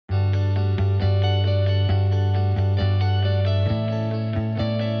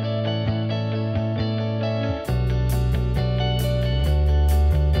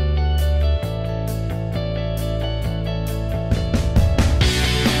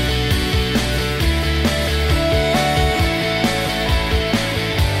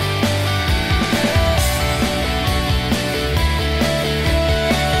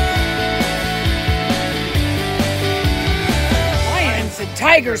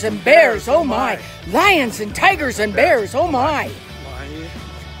tigers and bears, oh my. Lions and tigers and bears, oh my.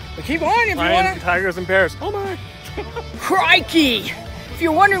 But keep on if you want. Lions and tigers and bears, oh my. Crikey! If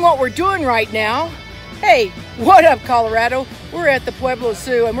you're wondering what we're doing right now, hey, what up, Colorado? We're at the Pueblo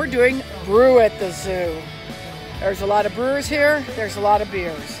Zoo and we're doing Brew at the Zoo. There's a lot of brewers here, there's a lot of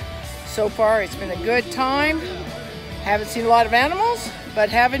beers. So far, it's been a good time. Haven't seen a lot of animals, but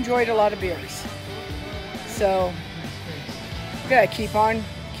have enjoyed a lot of beers. So, gotta keep on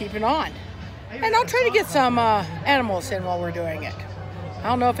keeping on. And I'll try to get some animals in while we're doing it. I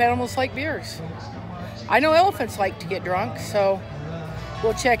don't know if animals like beers. I know elephants like to get drunk, so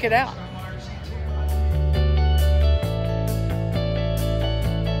we'll check it out.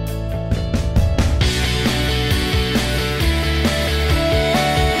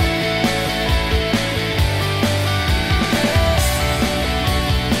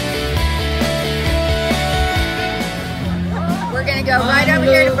 We're gonna go right over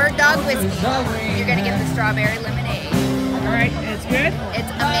here to Bird Dog Whiskey. You're gonna get the strawberry lemonade. All right, it's good?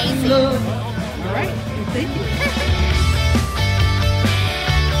 It's amazing. All right, thank you.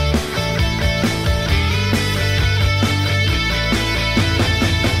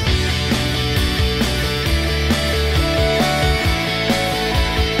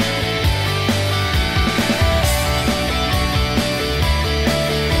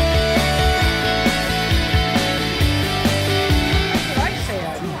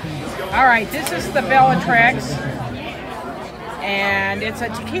 All right, this is the Bellatrix, and it's a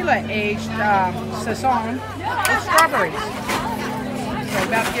tequila-aged saison with strawberries. So I'm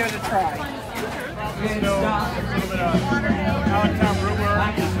about to give it a try.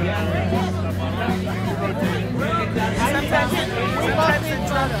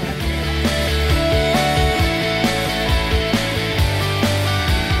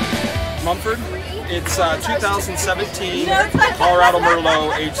 Mumford. It's 2017 Colorado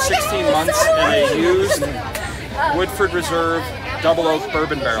Merlot, aged 16 months in a used Woodford Reserve Double Oak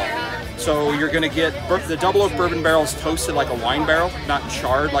Bourbon Barrel. So you're going to get, the Double Oak Bourbon Barrel is toasted like a wine barrel, not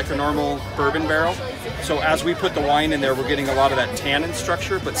charred like a normal bourbon barrel. So as we put the wine in there, we're getting a lot of that tannin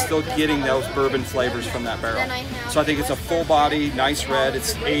structure, but still getting those bourbon flavors from that barrel. So I think it's a full body, nice red.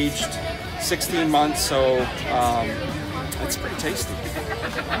 It's aged 16 months, so it's pretty tasty.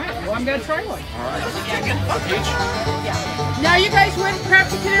 Well, I'm going to try one. All right. Now, you guys went to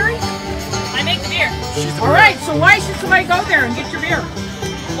Crafty Canary? I make the beer. All right, so why should somebody go there and get your beer?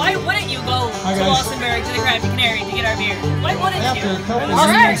 Why wouldn't you go to Lawsonburg to the Crafty Canary to get our beer? Why wouldn't you? All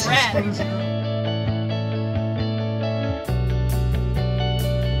right. Rad.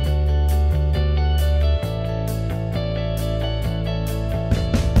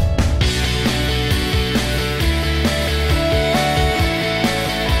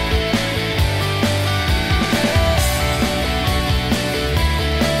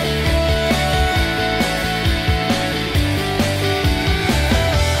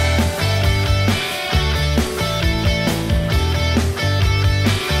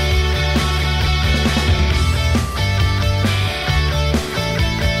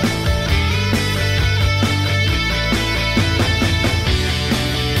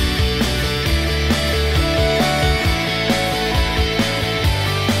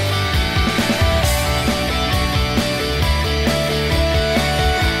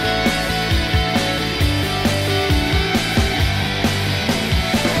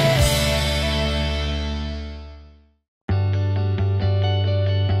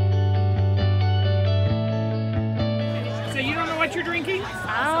 What you're drinking?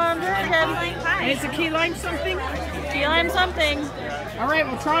 I'm drinking. And it's a key lime something? Key lime something. All right,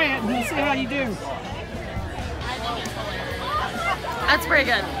 we'll try it and we'll see how you do. That's pretty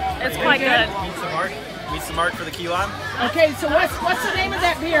good. It's quite good. Meet some mark for the key lime. Okay, so what's the name of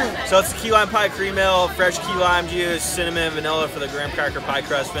that beer? So it's the key lime pie cream ale, fresh key lime juice, cinnamon and vanilla for the graham cracker pie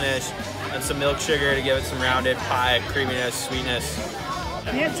crust finish, and some milk sugar to give it some rounded pie creaminess, sweetness.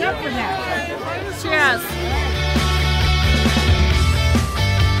 Hands up for that. Cheers.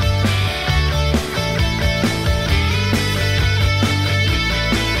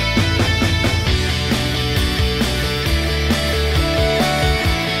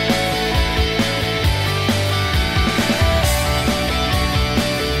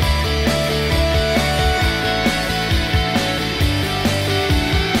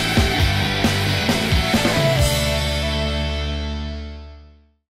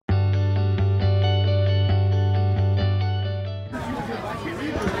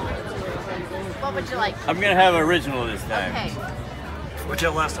 What would you like? I'm gonna have original this time. Okay. What'd you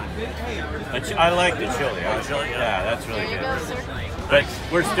have last time? I like the chili. Yeah, that's really There you good. go, sir. But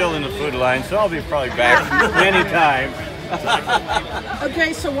we're still in the food line, so I'll be probably back anytime.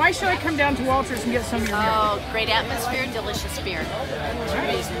 Okay, so why should I come down to Walters and get some of your beer? Oh, great atmosphere, delicious beer. Two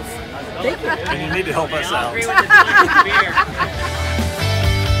reasons. Thank you. And you need to help us out. Agree with the delicious beer.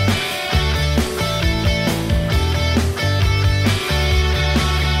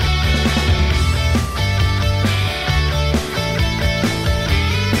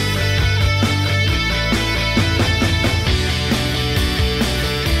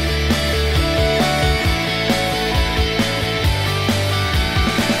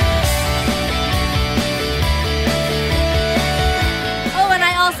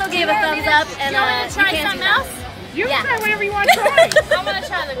 Gave a thumbs up and you want to try something else? You can try whatever you want to try. I'm gonna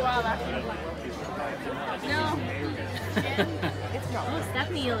try the guava. No. Oh,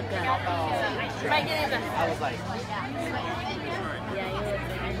 Stephanie, you look good. Might get even. Yeah, you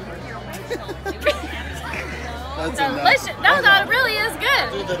look good. Delicious. No, that really is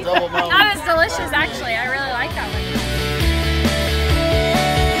good. That is delicious, actually. I really like that one.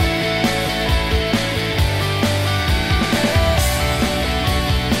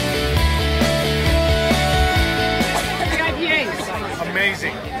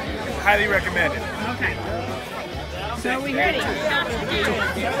 Amazing. Highly recommended. Okay. So are we ready?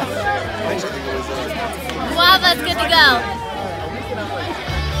 Guava's good to go.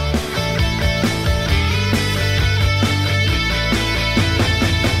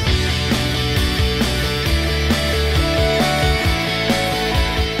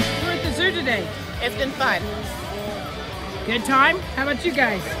 We're at the zoo today. It's been fun. Good time? How about you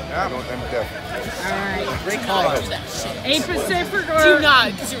guys? Yeah, I'm definitely. All right. Great call. A specific or Do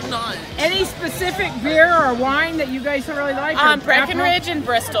not, because you're not. any specific beer or wine that you guys really like? or Breckenridge and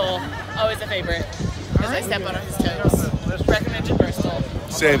Bristol, always a favorite. Because I step on his toes. Breckenridge and Bristol.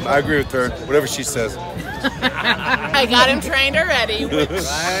 Same. I agree with her. Whatever she says. I got him trained already.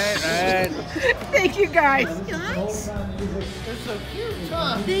 Right. Thank you guys. Guys? They're so cute,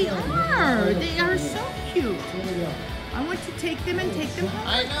 huh? They are. They are so cute. I want to take them and take them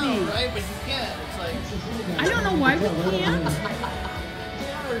home with me. Right? But you can't. It's like... I don't know why we can't.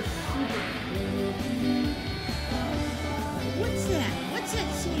 What's that? What's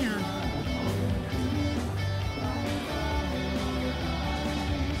that sound?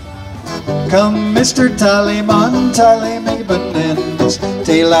 Come, Mr. Tallyman, tally me bananas.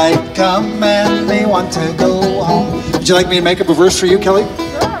 Daylight come and me want to go home. Would you like me to make up a verse for you, Kelly?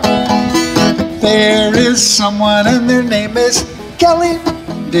 There is someone and their name is Kelly.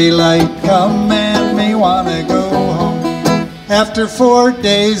 Daylight come and me want to go home. After 4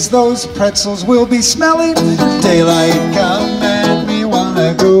 days those pretzels will be smelly. Daylight come and me want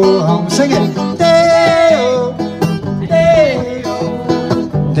to go home. Sing it. Day-o,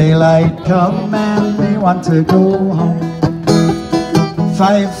 day-o. Daylight come and me want to go home.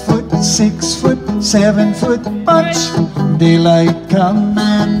 5 foot, 6 foot, 7 foot bunch. Daylight come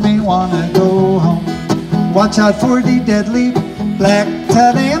and me wanna go home. Watch out for the deadly black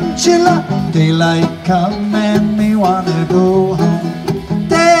tarantula. Daylight come and me wanna go home.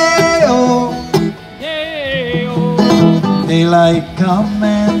 Day-o, day-o. Daylight come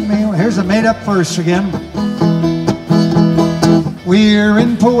and me. Here's a made-up verse again. We're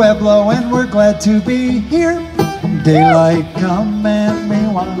in Pueblo and we're glad to be here. Daylight come and me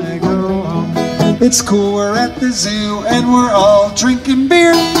wanna go home. It's cool, we're at the zoo and we're all drinking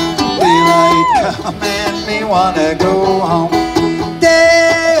beer. Daylight come and me wanna go home.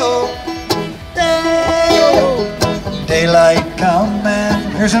 Day-o, day-o. Daylight come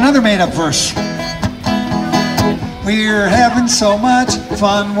and... Here's another made-up verse. We're having so much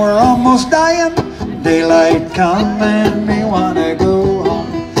fun, we're almost dying. Daylight come and me wanna go home.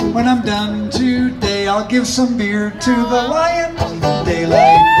 When I'm done today, I'll give some beer to the lion.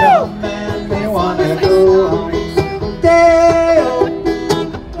 Daylight come and me wanna go home. Day-o.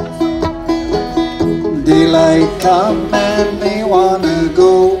 Daylight come and me wanna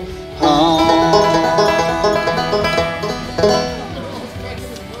go